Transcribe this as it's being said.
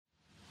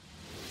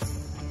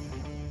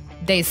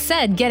They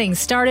said getting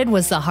started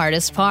was the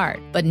hardest part,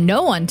 but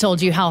no one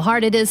told you how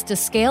hard it is to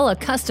scale a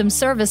custom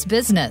service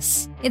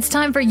business. It's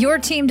time for your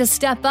team to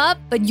step up,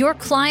 but your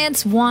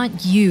clients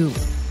want you.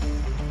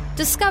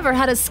 Discover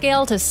how to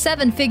scale to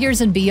 7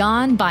 figures and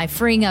beyond by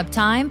freeing up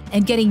time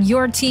and getting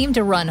your team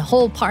to run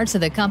whole parts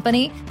of the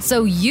company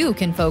so you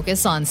can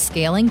focus on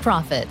scaling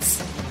profits.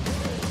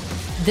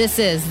 This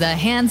is the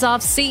Hands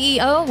Off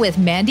CEO with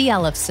Mandy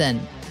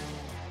Ellefson.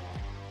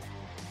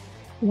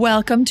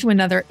 Welcome to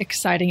another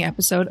exciting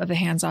episode of the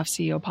Hands Off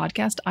CEO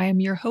podcast. I am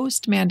your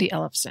host, Mandy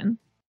Ellefson.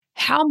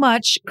 How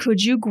much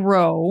could you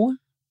grow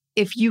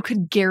if you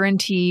could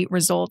guarantee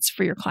results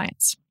for your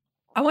clients?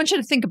 I want you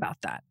to think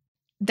about that.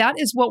 That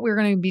is what we're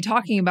going to be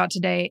talking about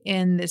today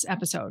in this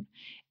episode.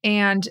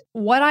 And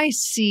what I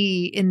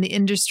see in the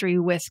industry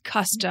with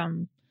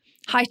custom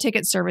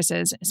high-ticket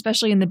services,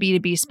 especially in the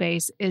B2B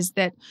space, is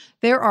that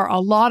there are a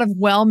lot of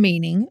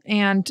well-meaning,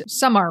 and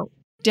some are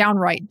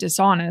downright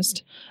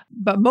dishonest,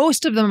 but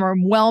most of them are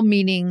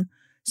well-meaning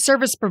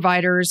service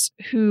providers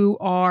who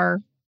are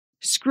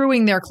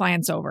screwing their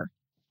clients over.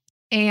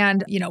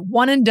 And,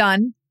 one and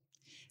done,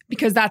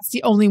 because that's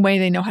the only way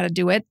they know how to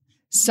do it.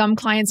 Some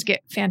clients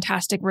get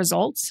fantastic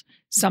results,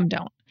 some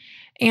don't.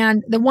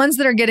 And the ones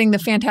that are getting the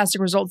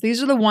fantastic results,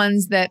 these are the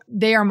ones that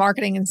they are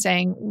marketing and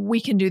saying, we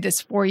can do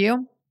this for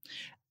you.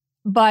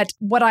 But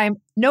what I'm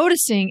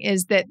noticing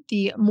is that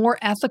the more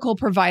ethical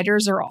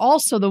providers are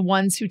also the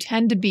ones who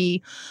tend to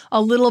be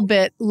a little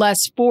bit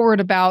less forward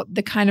about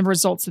the kind of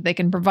results that they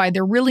can provide.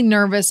 They're really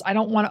nervous. I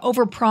don't want to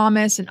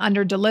overpromise and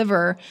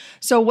underdeliver.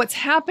 So what's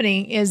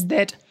happening is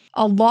that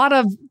a lot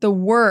of the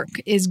work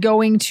is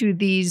going to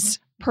these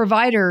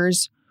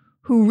providers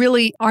who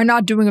really are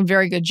not doing a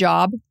very good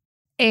job.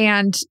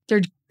 And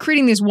they're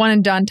creating these one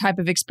and done type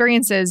of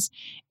experiences.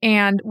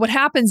 And what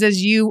happens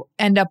is you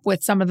end up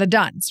with some of the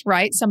dones,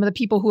 right? Some of the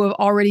people who have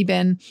already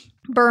been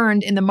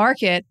burned in the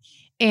market,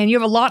 and you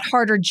have a lot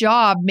harder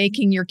job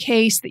making your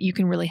case that you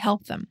can really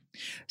help them.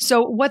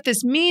 So what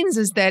this means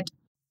is that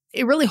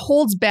it really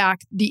holds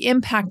back the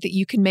impact that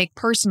you can make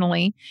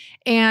personally,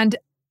 and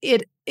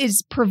it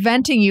is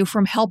preventing you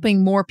from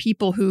helping more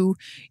people who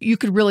you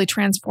could really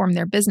transform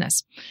their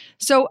business.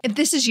 So if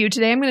this is you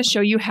today, I'm going to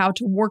show you how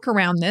to work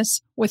around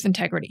this with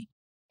integrity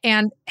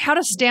and how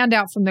to stand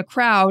out from the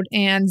crowd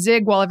and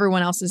zig while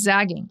everyone else is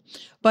zagging.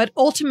 But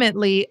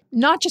ultimately,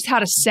 not just how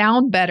to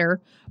sound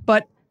better,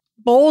 but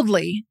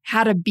boldly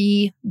how to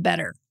be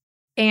better.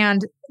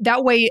 And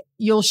that way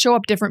you'll show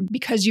up different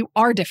because you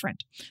are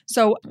different.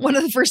 So one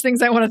of the first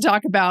things I want to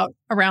talk about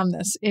around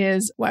this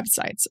is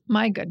websites.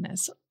 My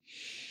goodness.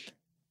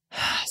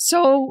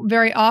 So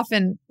very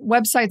often,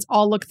 websites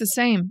all look the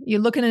same. You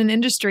look in an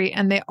industry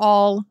and they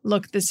all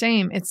look the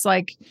same. It's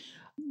like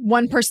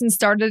one person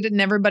started it and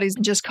everybody's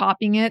just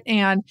copying it.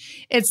 And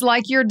it's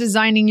like you're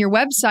designing your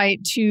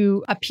website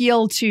to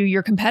appeal to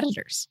your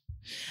competitors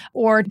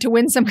or to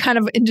win some kind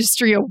of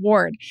industry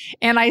award.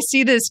 And I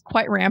see this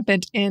quite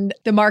rampant in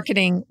the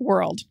marketing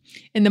world,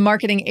 in the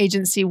marketing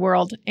agency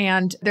world.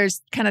 And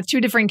there's kind of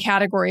 2 different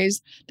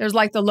categories. There's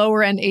like the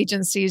lower end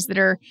agencies that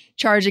are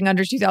charging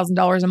under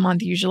 $2,000 a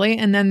month usually.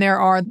 And then there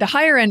are the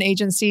higher end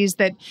agencies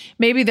that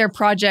maybe their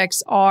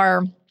projects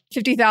are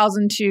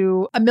 $50,000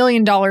 to $1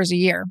 million a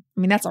year. I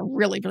mean, that's a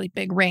really, really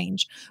big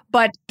range.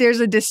 But there's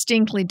a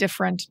distinctly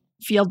different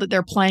field that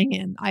they're playing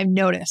in, I've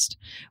noticed.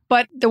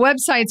 But the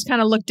websites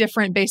kind of look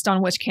different based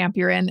on which camp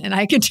you're in. And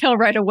I can tell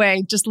right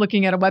away, just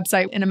looking at a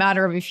website in a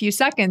matter of a few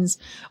seconds,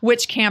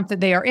 which camp that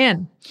they are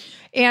in.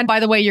 And by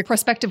the way, your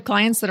prospective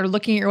clients that are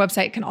looking at your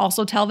website can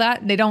also tell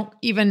that. They don't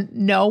even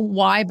know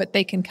why, but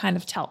they can kind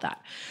of tell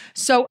that.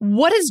 So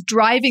what is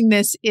driving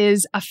this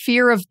is a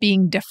fear of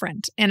being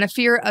different and a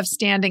fear of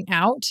standing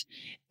out,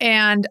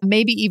 and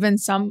maybe even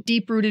some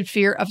deep-rooted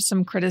fear of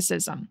some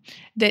criticism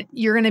that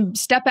you're going to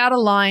step out of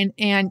line.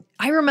 And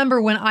I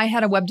remember when I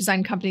had a web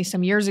design company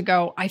some years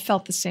ago, I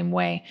felt the same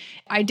way.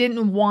 I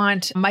didn't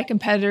want my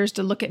competitors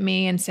to look at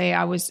me and say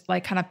I was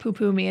like kind of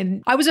poo-poo me.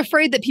 And I was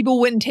afraid that people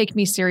wouldn't take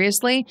me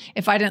seriously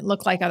if I didn't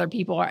look like other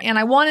people. And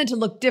I wanted to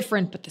look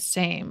different, but the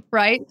same,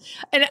 right?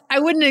 And I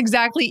wouldn't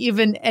exactly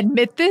even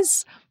admit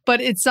this, but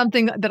it's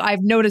something that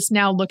I've noticed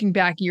now looking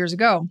back years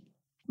ago.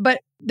 But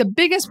the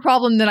biggest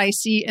problem that I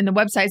see in the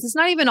websites, it's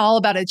not even all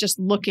about it just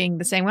looking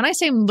the same. When I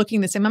say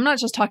looking the same, I'm not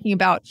just talking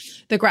about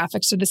the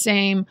graphics are the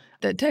same,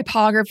 the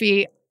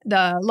typography,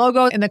 the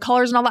logo and the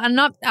colors and all that. I'm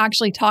not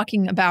actually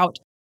talking about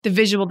the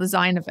visual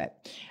design of it,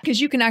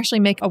 because you can actually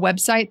make a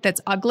website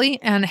that's ugly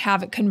and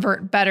have it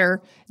convert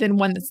better than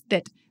one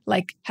that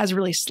like has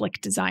really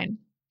slick design.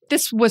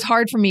 This was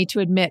hard for me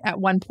to admit at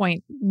one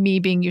point, me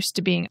being used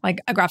to being like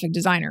a graphic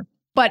designer.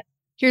 But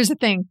here's the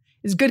thing.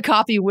 Is good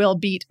copy will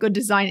beat good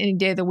design any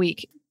day of the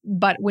week.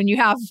 But when you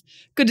have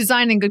good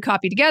design and good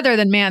copy together,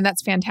 then man,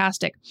 that's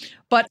fantastic.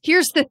 But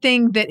here's the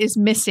thing that is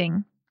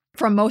missing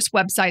from most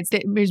websites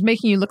that is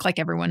making you look like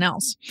everyone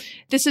else.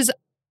 This is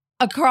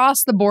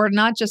across the board,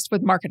 not just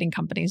with marketing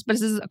companies, but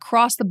this is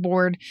across the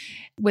board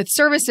with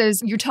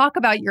services. You talk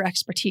about your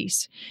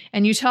expertise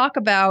and you talk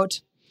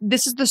about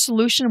this is the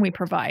solution we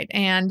provide.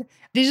 And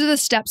these are the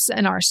steps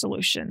in our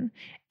solution.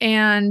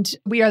 And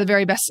we are the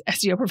very best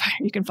SEO provider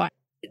you can find.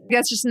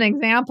 That's just an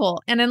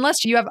example. And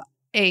unless you have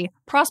a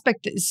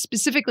prospect that is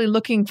specifically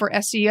looking for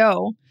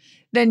SEO,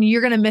 then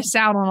you're going to miss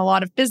out on a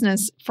lot of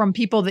business from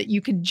people that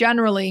you could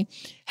generally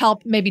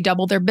help maybe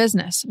double their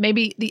business.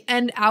 Maybe the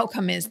end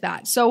outcome is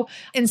that. So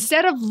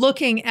instead of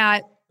looking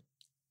at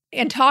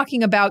and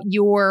talking about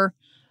your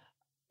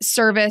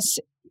service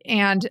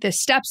and the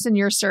steps in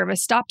your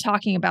service, stop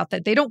talking about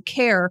that. They don't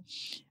care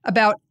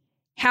about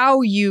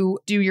how you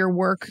do your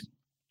work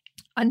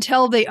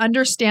until they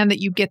understand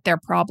that you get their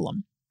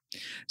problem.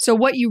 So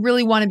what you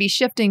really want to be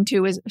shifting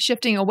to is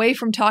shifting away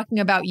from talking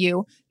about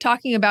you,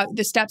 talking about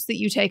the steps that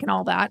you take and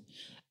all that,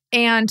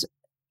 and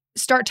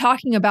start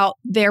talking about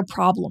their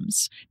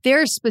problems,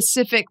 their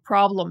specific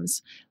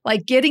problems,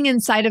 like getting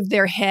inside of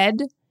their head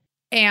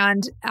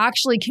and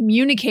actually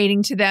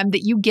communicating to them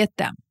that you get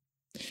them,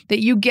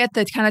 that you get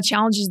the kind of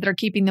challenges that are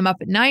keeping them up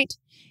at night.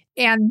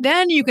 And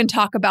then you can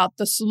talk about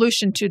the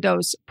solution to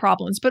those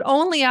problems. But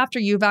only after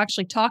you've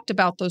actually talked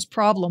about those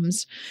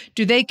problems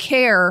do they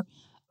care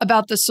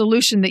about the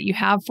solution that you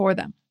have for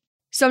them.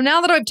 So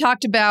now that I've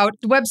talked about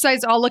the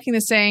websites all looking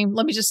the same,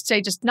 let me just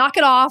say, just knock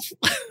it off,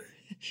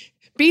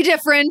 be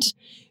different,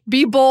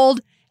 be bold,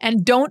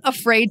 and don't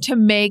afraid to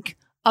make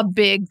a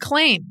big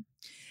claim.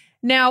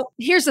 Now,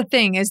 here's the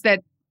thing is that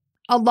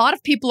a lot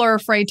of people are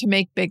afraid to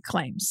make big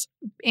claims,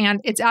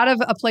 and it's out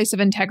of a place of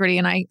integrity,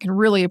 and I can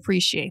really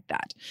appreciate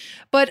that.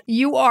 But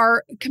you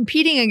are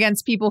competing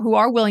against people who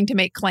are willing to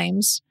make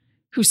claims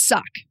who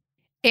suck.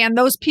 And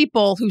those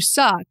people who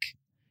suck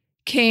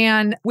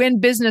can win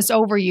business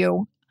over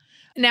you.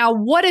 Now,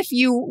 what if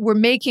you were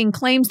making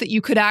claims that you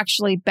could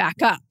actually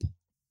back up?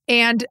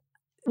 And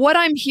what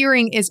I'm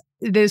hearing is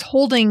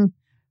holding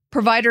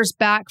providers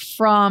back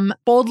from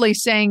boldly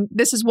saying,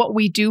 this is what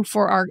we do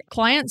for our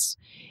clients,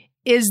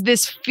 is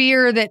this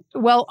fear that,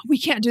 well, we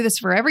can't do this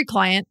for every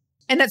client.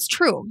 And that's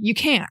true. You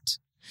can't.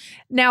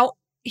 Now,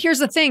 here's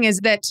the thing is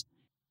that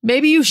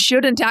maybe you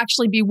shouldn't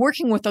actually be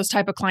working with those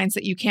type of clients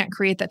that you can't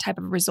create that type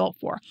of result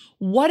for.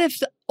 What if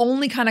the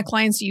only kind of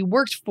clients that you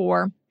worked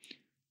for,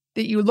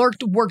 that you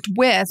worked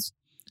with,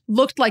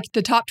 looked like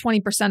the top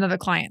 20% of the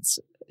clients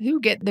who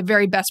get the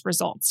very best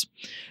results?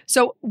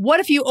 So what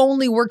if you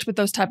only worked with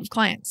those type of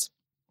clients?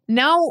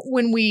 Now,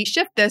 when we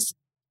shift this,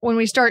 when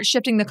we start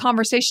shifting the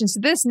conversations to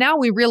this, now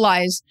we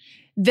realize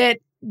that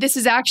this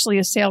is actually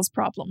a sales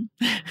problem.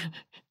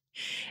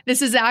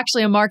 This is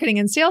actually a marketing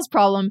and sales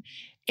problem.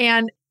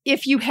 And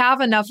if you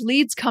have enough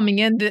leads coming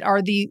in that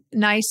are the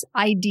nice,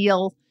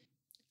 ideal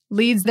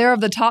leads, they're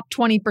of the top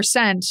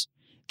 20%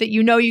 that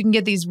you know you can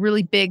get these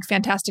really big,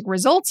 fantastic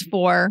results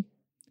for,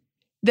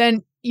 then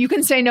you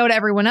can say no to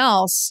everyone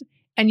else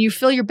and you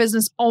fill your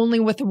business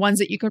only with the ones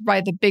that you can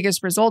provide the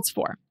biggest results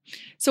for.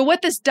 So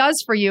what this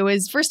does for you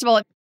is, first of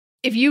all,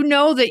 if you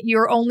know that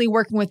you're only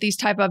working with these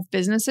type of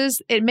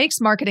businesses, it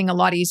makes marketing a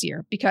lot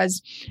easier,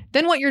 because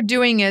then what you're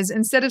doing is,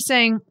 instead of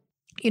saying,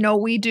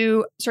 we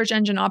do search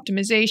engine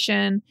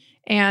optimization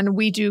and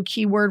we do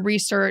keyword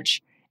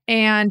research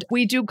and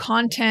we do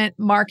content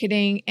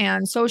marketing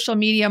and social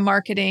media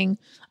marketing.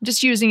 I'm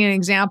just using an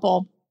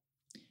example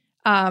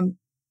that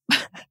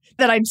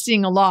I'm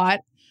seeing a lot.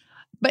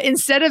 But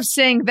instead of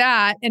saying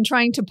that and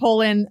trying to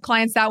pull in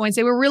clients that way and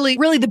say, we're really,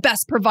 really the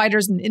best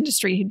providers in the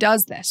industry who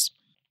does this.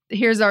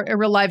 Here's a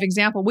real live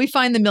example. We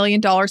find the $1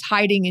 million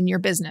hiding in your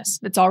business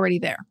that's already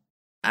there.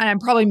 And I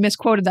probably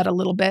misquoted that a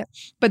little bit,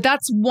 but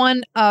that's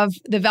one of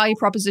the value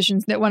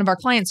propositions that one of our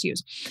clients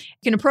use.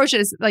 You can approach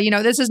it as,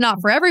 this is not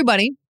for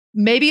everybody.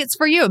 Maybe it's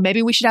for you.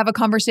 Maybe we should have a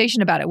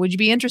conversation about it. Would you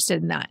be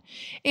interested in that?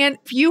 And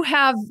if you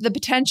have the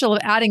potential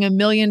of adding $1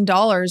 million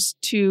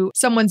to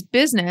someone's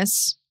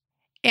business,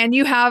 and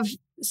you have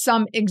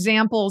some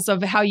examples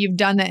of how you've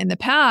done that in the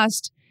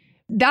past,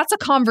 that's a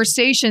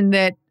conversation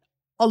that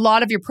a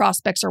lot of your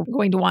prospects are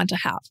going to want to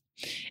have.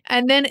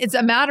 And then it's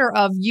a matter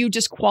of you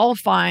just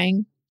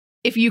qualifying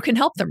if you can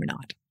help them or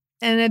not.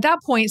 And at that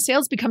point,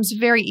 sales becomes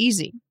very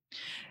easy.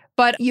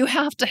 But you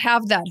have to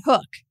have that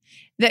hook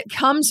that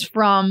comes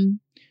from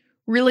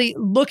really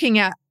looking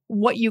at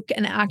what you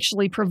can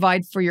actually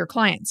provide for your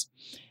clients.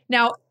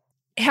 Now,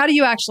 how do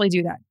you actually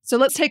do that? So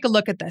let's take a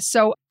look at this.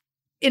 So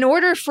in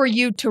order for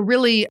you to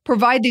really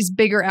provide these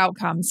bigger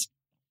outcomes,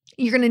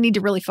 you're going to need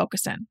to really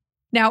focus in.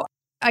 Now,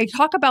 I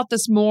talk about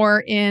this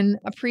more in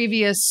a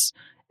previous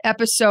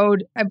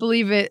episode. I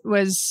believe it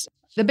was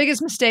the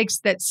biggest mistakes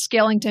that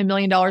scaling to $1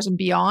 million and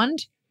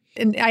beyond.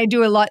 And I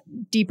do a lot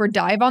deeper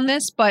dive on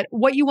this, but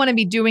what you want to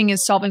be doing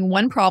is solving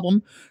one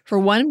problem for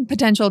one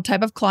potential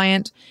type of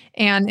client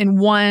and in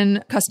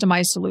one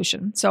customized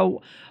solution.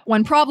 So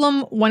one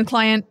problem, one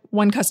client,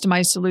 one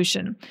customized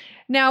solution.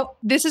 Now,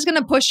 this is going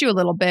to push you a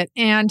little bit.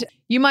 And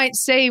you might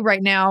say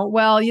right now,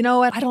 well, you know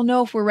what? I don't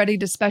know if we're ready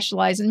to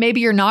specialize. And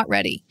maybe you're not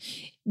ready.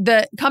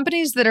 The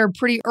companies that are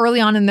pretty early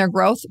on in their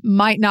growth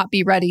might not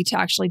be ready to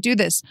actually do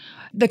this.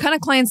 The kind of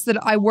clients that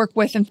I work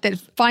with and that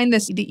find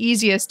this the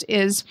easiest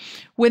is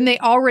when they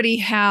already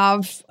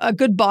have a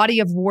good body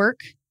of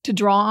work to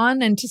draw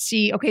on and to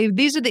see, okay,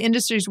 these are the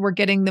industries we're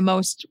getting the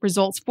most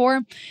results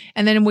for.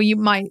 And then you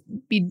might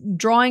be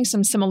drawing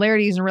some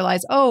similarities and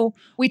realize, oh,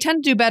 we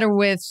tend to do better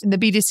with the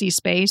B2C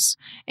space.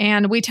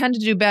 And we tend to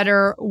do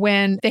better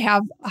when they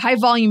have a high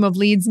volume of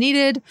leads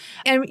needed.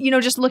 And,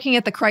 just looking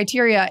at the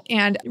criteria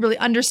and really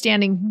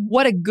understanding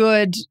what a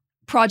good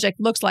project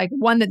looks like,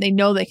 one that they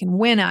know they can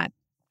win at.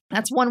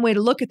 That's one way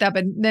to look at that.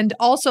 But then to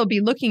also be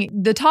looking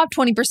at the top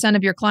 20%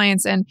 of your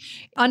clients and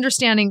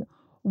understanding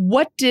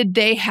what did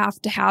they have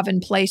to have in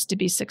place to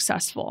be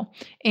successful?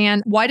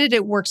 And why did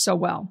it work so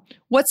well?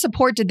 What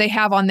support did they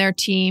have on their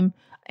team?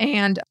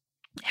 And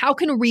how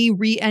can we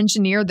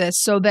re-engineer this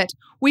so that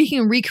we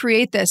can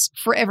recreate this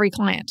for every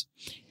client?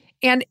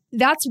 And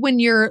that's when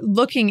you're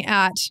looking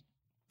at,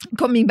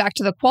 coming back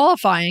to the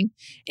qualifying,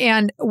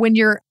 and when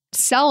you're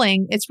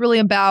selling, it's really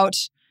about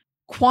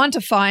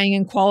quantifying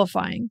and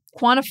qualifying.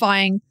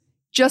 Quantifying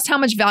just how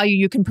much value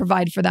you can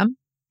provide for them.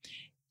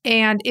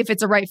 And if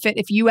it's a right fit,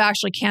 if you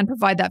actually can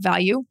provide that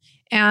value,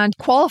 and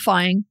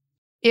qualifying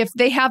if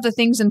they have the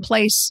things in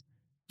place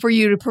for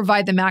you to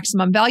provide the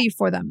maximum value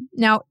for them.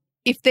 Now,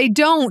 if they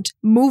don't,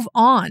 move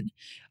on.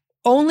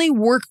 Only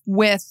work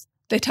with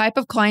the type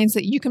of clients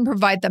that you can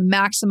provide the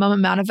maximum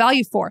amount of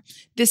value for.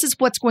 This is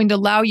what's going to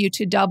allow you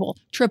to double,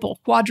 triple,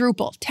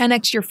 quadruple,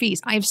 10x your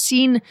fees. I've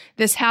seen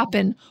this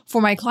happen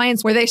for my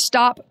clients where they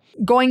stop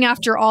going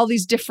after all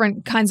these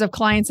different kinds of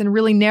clients and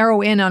really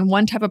narrow in on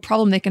one type of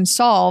problem they can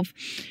solve.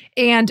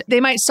 And they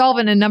might solve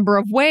it in a number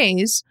of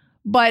ways,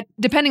 but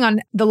depending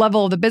on the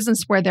level of the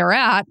business where they're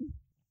at,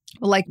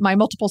 like my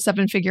multiple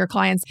 7-figure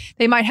clients,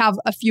 they might have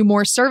a few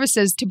more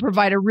services to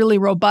provide a really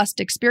robust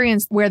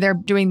experience where they're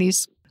doing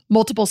these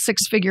multiple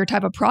 6-figure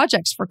type of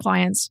projects for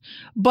clients,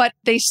 but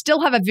they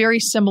still have a very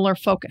similar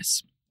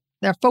focus.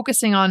 They're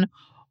focusing on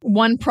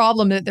one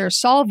problem that they're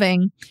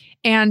solving.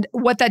 And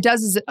what that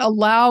does is it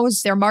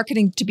allows their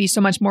marketing to be so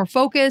much more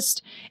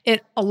focused.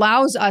 It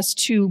allows us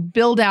to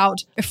build out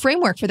a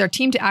framework for their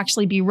team to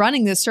actually be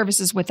running the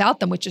services without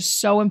them, which is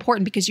so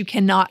important because you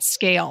cannot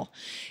scale.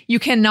 You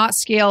cannot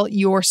scale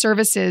your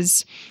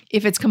services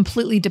if it's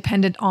completely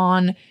dependent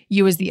on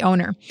you as the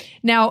owner.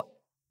 Now,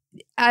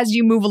 as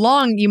you move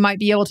along, you might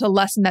be able to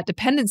lessen that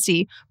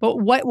dependency. But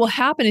what will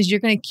happen is you're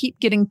going to keep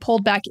getting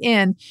pulled back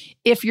in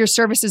if your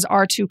services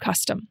are too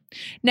custom.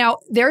 Now,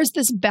 there's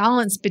this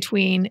balance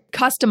between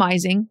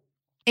customizing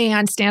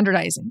and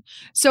standardizing.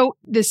 So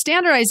the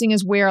standardizing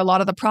is where a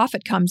lot of the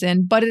profit comes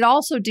in, but it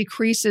also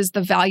decreases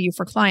the value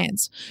for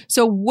clients.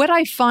 So what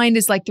I find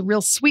is like the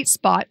real sweet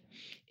spot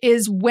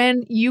is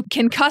when you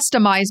can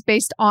customize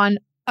based on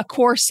a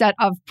core set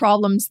of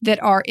problems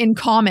that are in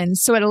common.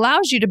 So it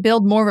allows you to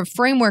build more of a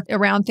framework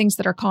around things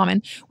that are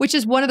common, which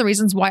is one of the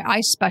reasons why I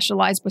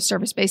specialize with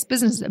service-based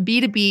businesses,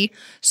 B2B,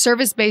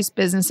 service-based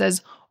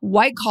businesses,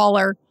 white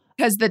collar,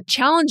 because the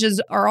challenges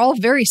are all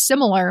very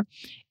similar.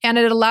 And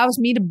it allows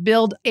me to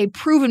build a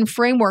proven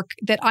framework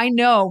that I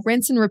know,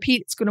 rinse and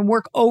repeat, it's going to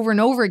work over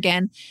and over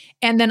again.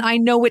 And then I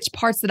know which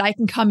parts that I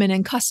can come in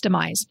and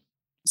customize.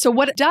 So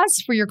what it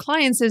does for your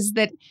clients is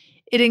that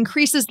it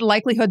increases the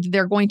likelihood that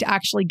they're going to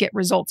actually get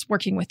results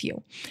working with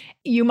you.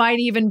 You might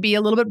even be a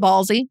little bit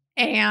ballsy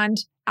and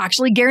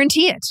actually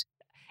guarantee it.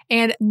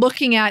 And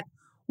looking at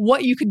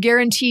what you could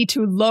guarantee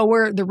to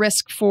lower the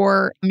risk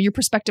for your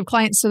prospective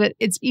clients so that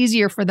it's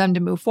easier for them to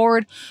move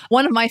forward.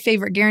 One of my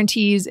favorite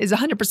guarantees is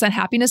 100%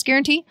 happiness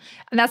guarantee.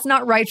 And that's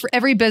not right for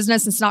every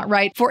business. It's not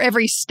right for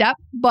every step,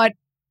 but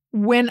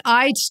when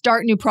I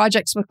start new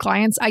projects with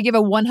clients, I give a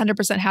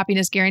 100%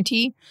 happiness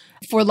guarantee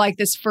for like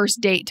this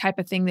first date type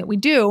of thing that we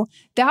do.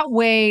 That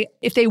way,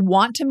 if they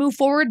want to move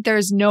forward,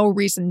 there's no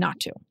reason not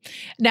to.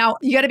 Now,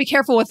 you got to be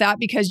careful with that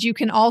because you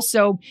can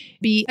also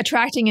be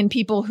attracting in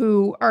people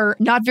who are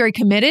not very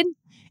committed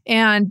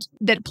and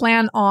that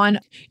plan on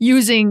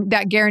using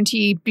that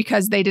guarantee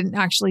because they didn't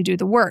actually do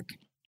the work.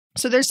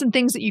 So there's some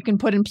things that you can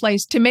put in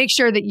place to make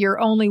sure that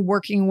you're only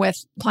working with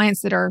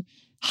clients that are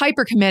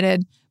hyper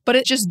committed, but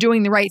it's just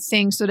doing the right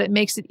thing so that it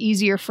makes it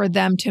easier for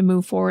them to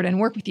move forward and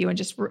work with you and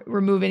just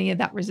remove any of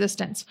that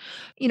resistance.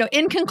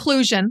 In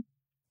conclusion,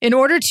 in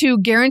order to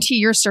guarantee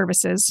your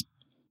services,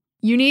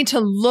 you need to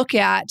look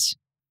at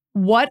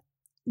what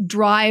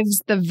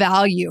drives the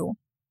value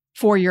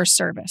for your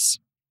service.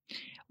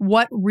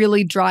 What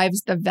really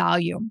drives the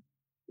value?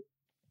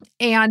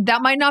 And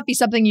that might not be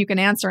something you can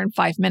answer in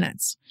 5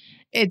 minutes.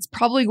 It's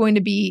probably going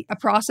to be a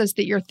process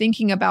that you're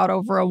thinking about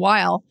over a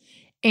while.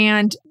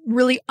 And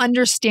really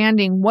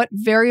understanding what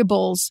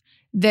variables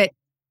that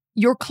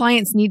your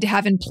clients need to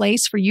have in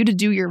place for you to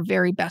do your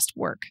very best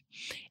work.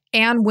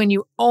 And when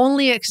you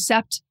only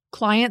accept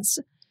clients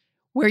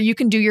where you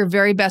can do your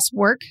very best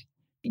work,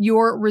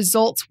 your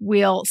results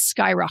will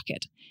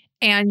skyrocket.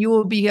 And you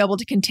will be able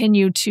to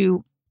continue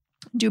to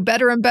do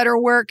better and better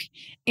work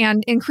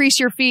and increase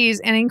your fees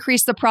and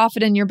increase the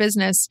profit in your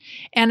business.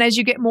 And as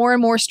you get more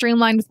and more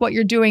streamlined with what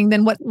you're doing,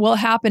 then what will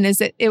happen is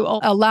that it will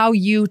allow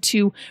you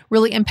to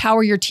really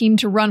empower your team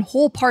to run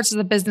whole parts of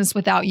the business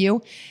without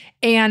you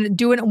and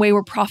do it in a way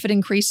where profit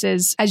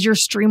increases as you're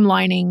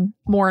streamlining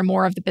more and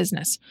more of the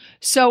business.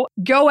 So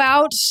go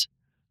out,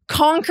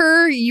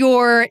 conquer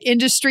your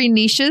industry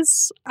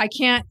niches. I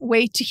can't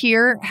wait to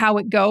hear how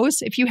it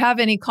goes. If you have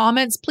any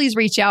comments, please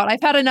reach out.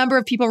 I've had a number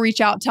of people reach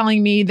out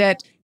telling me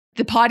that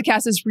the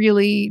podcast has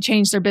really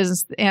changed their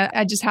business. And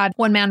I just had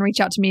one man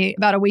reach out to me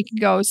about a week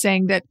ago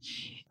saying that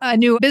a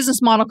new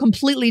business model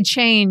completely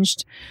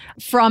changed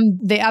from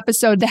the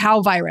episode, The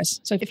How Virus.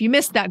 So if you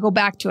missed that, go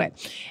back to it.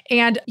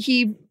 And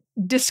he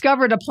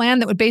discovered a plan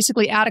that would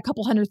basically add a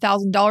couple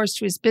 $100,000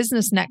 to his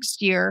business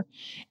next year.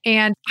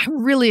 And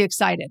I'm really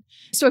excited.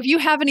 So if you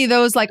have any of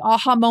those like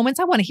aha moments,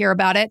 I want to hear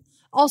about it.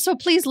 Also,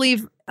 please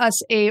leave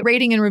us a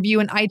rating and review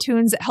in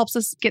iTunes. It helps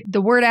us get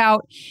the word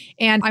out.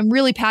 And I'm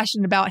really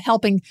passionate about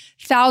helping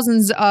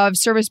thousands of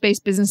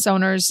service-based business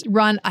owners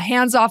run a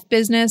hands-off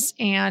business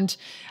and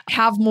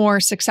have more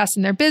success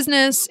in their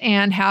business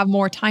and have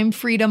more time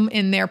freedom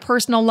in their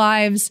personal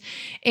lives.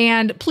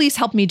 And please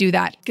help me do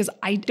that because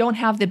I don't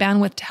have the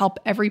bandwidth to help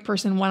every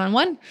person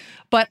one-on-one,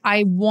 but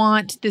I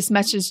want this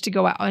message to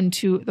go out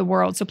into the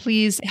world. So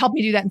please help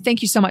me do that. And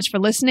thank you so much for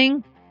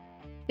listening.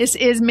 This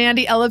is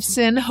Mandy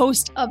Ellefson,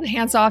 host of the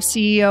Hands Off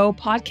CEO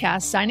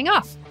podcast, signing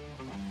off.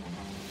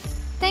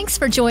 Thanks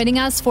for joining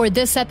us for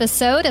this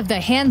episode of the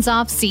Hands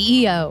Off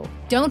CEO.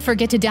 Don't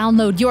forget to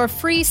download your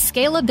free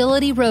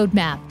Scalability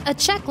Roadmap, a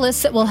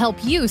checklist that will help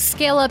you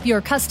scale up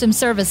your custom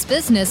service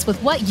business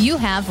with what you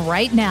have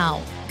right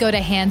now. Go to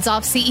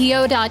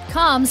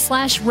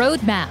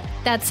handsoffceo.com/roadmap.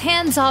 That's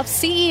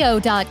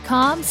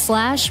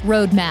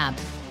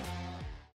handsoffceo.com/roadmap.